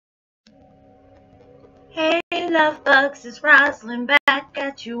Hey, love bugs, it's Roslynn back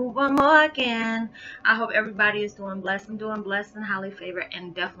at you one more again. I hope everybody is doing blessed. I'm doing blessed and highly favored,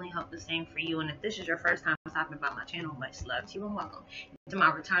 and definitely hope the same for you. And if this is your first time talking about my channel, much love to you and welcome to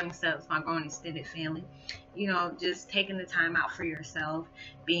my returning subs, my growing extended family. Just taking the time out for yourself,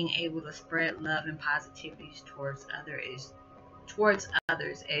 being able to spread love and positivities towards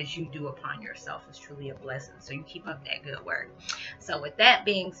others as you do upon yourself is truly a blessing. So you keep up that good work. So with that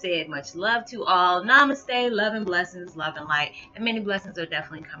being said, much love to all. Namaste, love and blessings, love and light, and many blessings are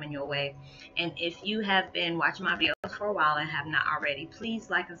definitely coming your way. And if you have been watching my videos for a while and have not already, please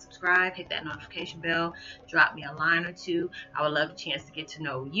like and subscribe, hit that notification bell, drop me a line or two. I would love a chance to get to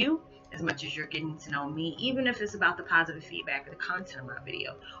know you as much as you're getting to know me, even if it's about the positive feedback or the content of my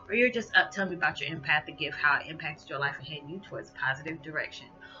video, or you're just up telling me about your empathic gift, how it impacted your life and heading you towards a positive direction.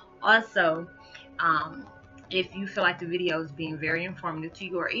 Also, if you feel like the video is being very informative to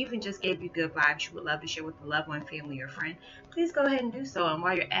you, or even just gave you good vibes you would love to share with a loved one, family, or friend, please go ahead and do so. And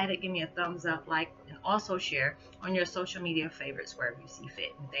while you're at it, give me a thumbs up, like, and also share on your social media favorites wherever you see fit.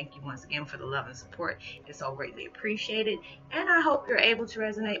 And thank you once again for the love and support. It's so greatly appreciated. And I hope you're able to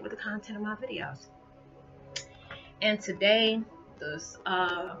resonate with the content of my videos. And today, this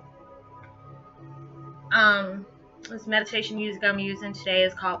meditation music I'm using today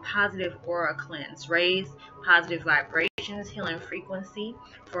is called Positive Aura Cleanse. Raise positive vibrations, healing frequency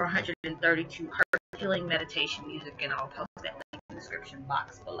for 132 hertz healing meditation music, and I'll post that link in the description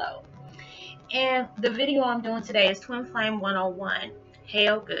box below. And the video I'm doing today is Twin Flame 101,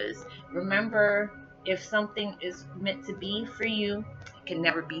 Heyokas. Remember, if something is meant to be for you, it can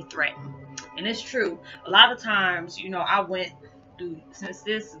never be threatened. And it's true. A lot of times, I went through, since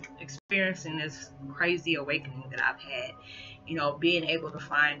experiencing this crazy awakening that I've had, being able to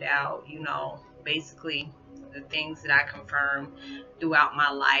find out, basically the things that I confirmed throughout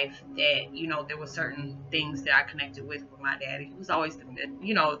my life, that, there were certain things that I connected with my daddy. He was always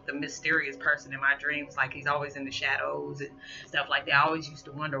the mysterious person in my dreams. Like, he's always in the shadows and stuff like that. I always used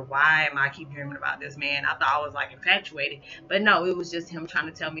to wonder, why am I keep dreaming about this man? I thought I was like infatuated, but no, it was just him trying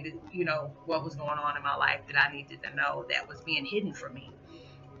to tell me that, what was going on in my life that I needed to know that was being hidden from me.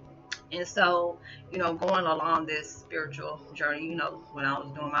 And so, going along this spiritual journey, when I was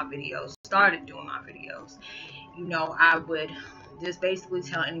doing my videos, started doing my videos, I would just basically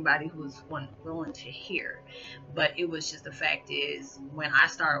tell anybody who was willing to hear. But it was just, the fact is, when I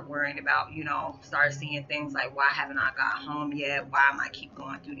started worrying about, started seeing things like, why haven't I got home yet? Why am I keep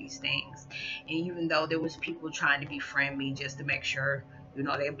going through these things? And even though there was people trying to befriend me just to make sure,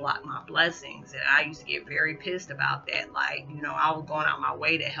 they blocked my blessings, and I used to get very pissed about that. Like, I was going out my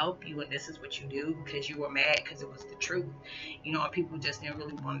way to help you, and this is what you do because you were mad because it was the truth, and people just didn't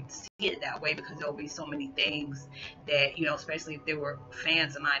really want to see it that way, because there'll be so many things that, especially if they were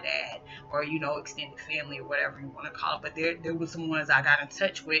fans of my dad, or, extended family, or whatever you want to call it. But there were some ones I got in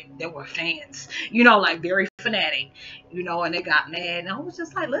touch with that were fans, like very fanatic, and they got mad, and I was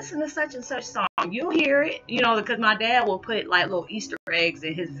just like, listen to such and such song, you'll hear it, because my dad will put like little Easter eggs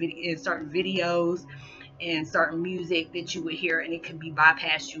in his in certain videos and certain music that you would hear, and it could be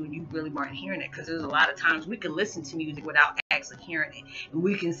bypassed you and you really weren't hearing it, because there's a lot of times we can listen to music without actually hearing it, and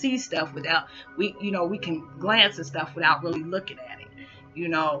we can see stuff without we can glance at stuff without really looking at it,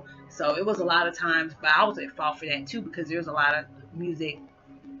 so it was a lot of times. But I was at fault for that too, because there's a lot of music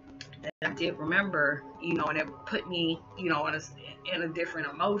that I did remember, and it put me, in a different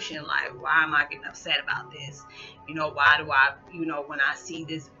emotion. Like, why am I getting upset about this? Why do I, when I see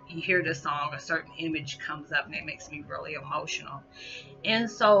this, you hear this song, a certain image comes up and it makes me really emotional. And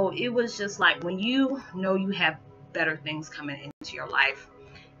so it was just like, when you have better things coming into your life,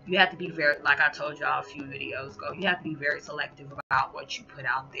 you have to be very, like I told y'all a few videos ago, you have to be very selective about what you put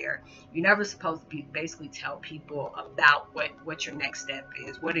out there. You're never supposed to basically tell people about what your next step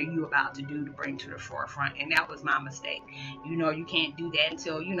is. What are you about to do to bring to the forefront? And that was my mistake. You can't do that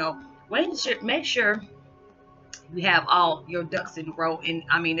until, make sure you have all your ducks in a row. And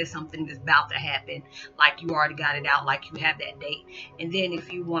I mean, it's something that's about to happen, like you already got it out, like you have that date. And then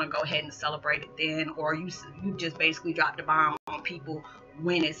if you want to go ahead and celebrate it then, or you just basically drop the bomb on people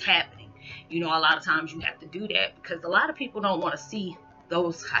when it's happening. A lot of times you have to do that, because a lot of people don't want to see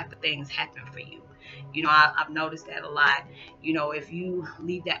those type of things happen for you. I've noticed that a lot. If you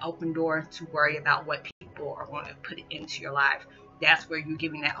leave that open door to worry about what people are going to put into your life, that's where you're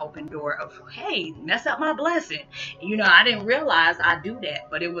giving that open door of, hey, mess up my blessing. I didn't realize I do that,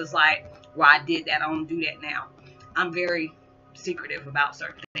 but it was like, well, I did that, I don't do that now. I'm very secretive about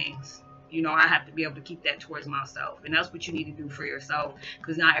certain things. I have to be able to keep that towards myself, and that's what you need to do for yourself,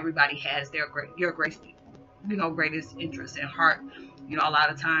 because not everybody has your grace greatest interest and heart. A lot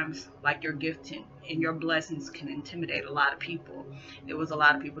of times, like, your gift and your blessings can intimidate a lot of people. There was a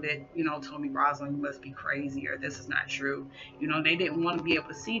lot of people that, told me, Roslynn, you must be crazy, or this is not true. They didn't want to be able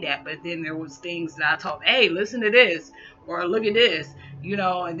to see that. But then there was things that I told, hey, listen to this, or look at this,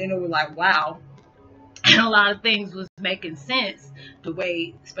 and then it was like, wow. And a lot of things was making sense, the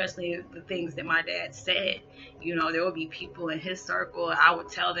way, especially the things that my dad said. There would be people in his circle, I would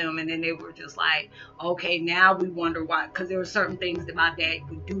tell them, and then they were just like, okay, now we wonder why, because there were certain things that my dad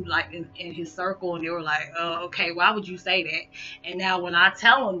would do, like, in his circle, and they were like, oh, okay, why would you say that? And now when I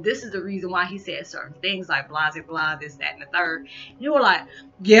tell them this is the reason why he said certain things, like blah, blah, blah, this, that, and the third, they were like,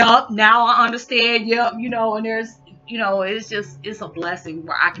 yep, now I understand, yep, and there's, it's a blessing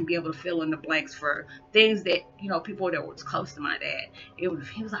where I can be able to fill in the blanks for things that, people that was close to my dad. He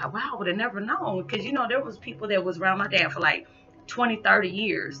was like, wow, I would have never known. Because, there was people that was around my dad for like 20, 30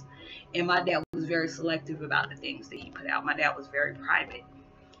 years. And my dad was very selective about the things that he put out. My dad was very private,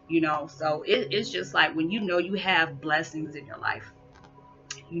 So it's just like when you have blessings in your life,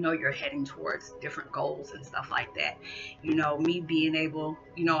 you're heading towards different goals and stuff like that. Me being able,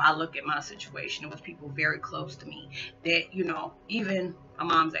 I look at my situation, it was people very close to me that, even my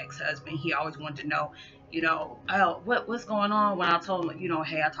mom's ex-husband, he always wanted to know, oh, what's going on, when I told him,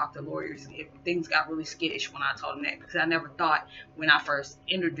 hey, I talked to lawyers. Things got really skittish when I told him that, because I never thought when I first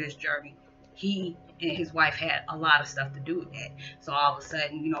entered this journey, he and his wife had a lot of stuff to do with that. So all of a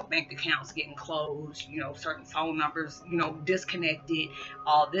sudden, bank accounts getting closed, certain phone numbers, disconnected,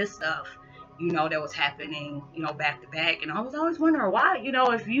 all this stuff, that was happening, back to back. And I was always wondering why,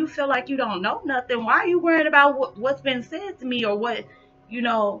 if you feel like you don't know nothing, why are you worried about what's been said to me, or what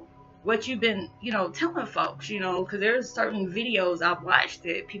you've been, telling folks, because there's certain videos I've watched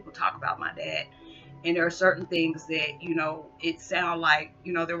that people talk about my dad. And there are certain things that, it sound like,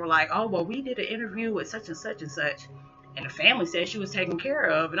 they were like, oh, well, we did an interview with such and such and such. And the family said she was taken care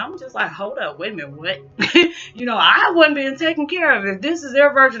of. And I'm just like, hold up, wait a minute, what? I wasn't being taken care of. If this is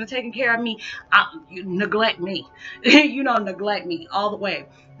their version of taking care of me, you neglect me. Neglect me all the way.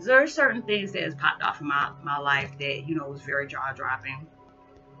 So there are certain things that has popped off in my life that, was very jaw-dropping.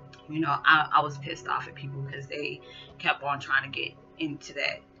 I was pissed off at people because they kept on trying to get into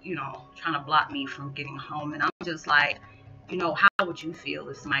that, trying to block me from getting home. And I'm just like, how would you feel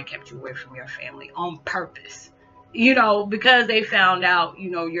if somebody kept you away from your family on purpose? Because they found out,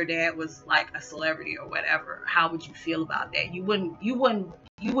 your dad was like a celebrity or whatever. How would you feel about that? You wouldn't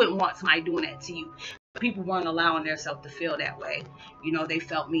want somebody doing that to you. People weren't allowing themselves to feel that way. They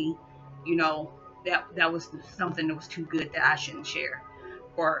felt me, that was something that was too good that I shouldn't share,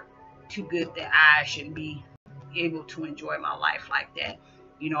 or too good that I shouldn't be able to enjoy my life like that.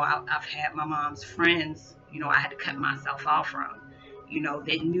 I've had my mom's friends, I had to cut myself off from,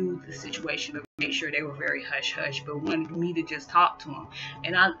 they knew the situation, but make sure they were very hush-hush, but wanted me to just talk to them.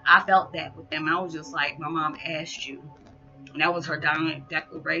 And I felt that with them. I was just like, my mom asked you, and that was her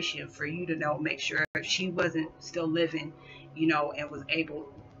declaration for you to know, make sure if she wasn't still living, and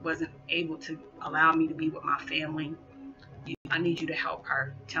wasn't able to allow me to be with my family, I need you to help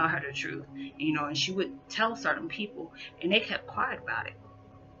her, tell her the truth, and she would tell certain people, and they kept quiet about it.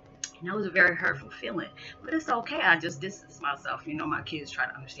 And that was a very hurtful feeling, but it's okay. I just distance myself. My kids try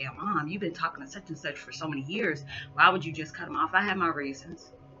to understand, Mom, you've been talking to such and such for so many years. Why would you just cut them off? I have my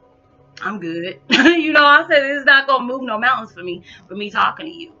reasons. I'm good. I said, it's not going to move no mountains for me talking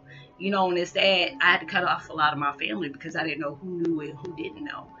to you. And it's sad. I had to cut off a lot of my family because I didn't know who knew and who didn't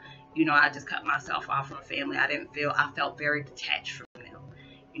know. I just cut myself off from family. I felt very detached from them.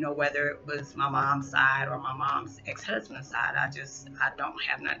 Whether it was my mom's side or my mom's ex-husband's side, I don't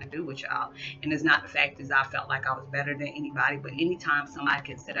have nothing to do with y'all. And it's not the fact is I felt like I was better than anybody, but anytime somebody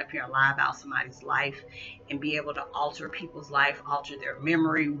can sit up here and lie about somebody's life and be able to alter people's life, alter their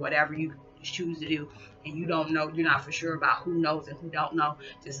memory, whatever you choose to do, and you don't know, you're not for sure about who knows and who don't know,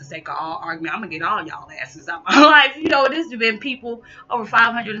 just to sake of all argument, I'm gonna get all y'all asses out my life. This has been people, over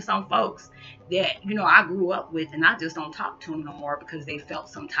 500 and some folks that I grew up with, and I just don't talk to them no more because they felt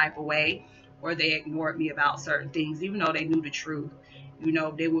some type of way, or they ignored me about certain things, even though they knew the truth.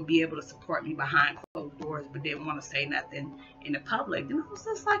 They would be able to support me behind closed doors, but didn't want to say nothing in the public. And I was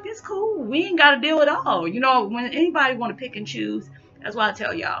just like, it's cool, we ain't got to deal with it all. When anybody want to pick and choose, that's why I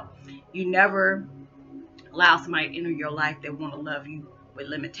tell y'all, you never allow somebody to enter your life that want to love you with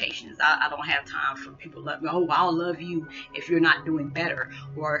limitations. I don't have time for people love me. Oh, I'll love you if you're not doing better.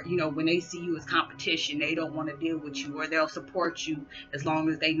 Or, when they see you as competition, they don't want to deal with you, or they'll support you as long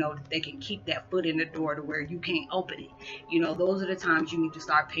as they know that they can keep that foot in the door to where you can't open it. Those are the times you need to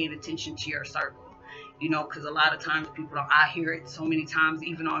start paying attention to your circle. Because a lot of times people don't, I hear it so many times,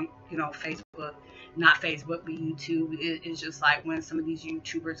 even on, Facebook, not Facebook, but YouTube. It's just like when some of these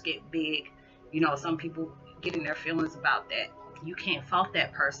YouTubers get big, you know, some people get in their feelings about that. You can't fault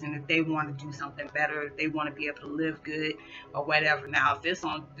that person if they want to do something better, if they want to be able to live good or whatever. Now, if it's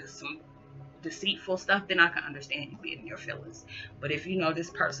on some deceitful stuff, then I can understand you being in your feelings. But if you know this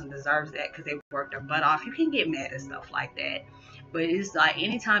person deserves that because they worked their butt off, you can get mad at stuff like that. But it's like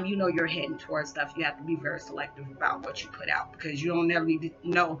anytime you know you're heading towards stuff, you have to be very selective about what you put out, because you don't never need to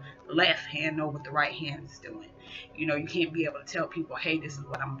know the left hand know what the right hand is doing. You know, you can't be able to tell people, hey, this is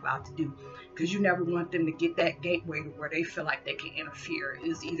what I'm about to do, because you never want them to get that gateway where they feel like they can interfere.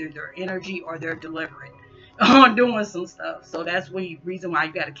 It's either their energy or they're deliberate on doing some stuff. So that's the reason why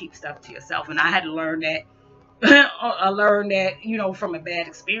you got to keep stuff to yourself. And I had to learn that. I learned that, you know, from a bad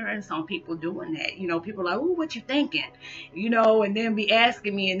experience on people doing that. You know, people are like, "Ooh, what you thinking?" You know, and then be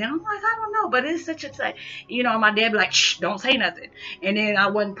asking me, and then I'm like, "I don't know," but it's such a thing. You know, my dad be like, "Shh, don't say nothing." And then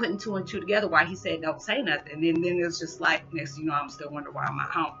I wasn't putting two and two together why he said don't say nothing. And then it's just like, next, you know, I'm still wondering why I'm at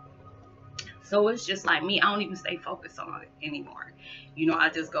home. So it's just like me, I don't even stay focused on it anymore. You know, I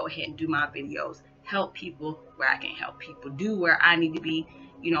just go ahead and do my videos, help people where I can help people, do where I need to be.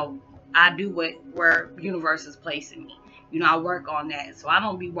 You know, I do where universe is placing me. You know, I work on that. So I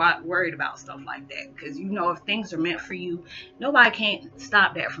don't be worried about stuff like that. Because, you know, if things are meant for you, nobody can't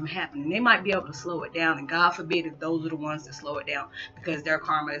stop that from happening. They might be able to slow it down. And God forbid if those are the ones that slow it down, because their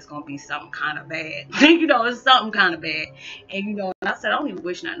karma is going to be something kind of bad. You know, it's something kind of bad. And, you know, I said, I don't even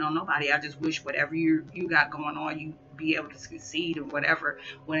wish nothing on nobody. I just wish whatever you got going on, you be able to succeed or whatever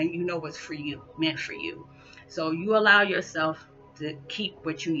when you know what's for you, meant for you. So you allow yourself to keep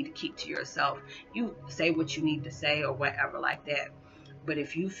what you need to keep to yourself. You say what you need to say or whatever like that. But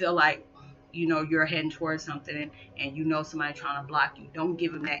if you feel like, you know, you're heading towards something and you know somebody trying to block you, don't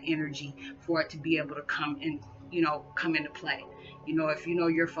give them that energy for it to be able to come in, you know, come into play. You know, if you know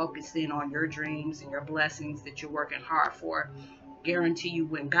you're focusing on your dreams and your blessings that you're working hard for, guarantee you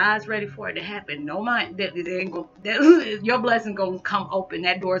when God's ready for it to happen, no mind that your blessing gonna come open.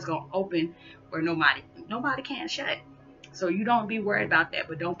 That door's gonna open where nobody can shut. So you don't be worried about that,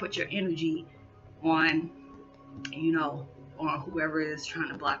 but don't put your energy on, you know, on whoever is trying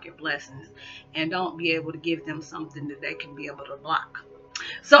to block your blessings, and don't be able to give them something that they can be able to block.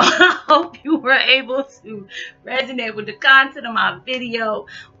 So I hope you were able to resonate with the content of my video.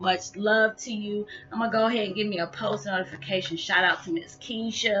 Much love to you. I'm going to go ahead and give me a post notification. Shout out to Miss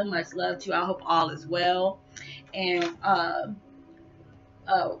Keisha. Much love to you. I hope all is well. And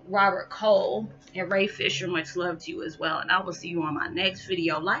Robert Cole and Ray Fisher, much love to you as well. And I will see you on my next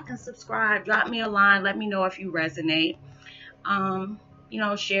video. Like and subscribe. Drop me a line. Let me know if you resonate. You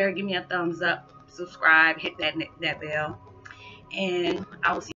know, share. Give me a thumbs up. Subscribe. Hit that bell. And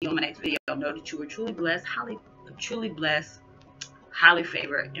I will see you on my next video. Know that you are truly blessed, highly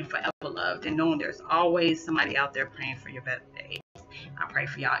favored, and forever loved. And knowing there's always somebody out there praying for your better days. I pray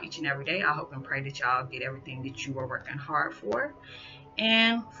for y'all each and every day. I hope and pray that y'all get everything that you are working hard for.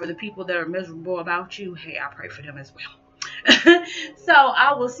 And for the people that are miserable about you, hey, I pray for them as well. So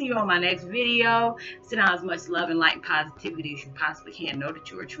I will see you on my next video. Send out as much love and light and positivity as you possibly can. Know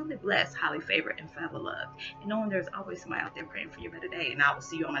that you are truly blessed, highly favored, and forever loved. And knowing there's always somebody out there praying for your better day. And I will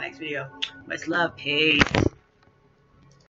see you on my next video. Much love. Peace.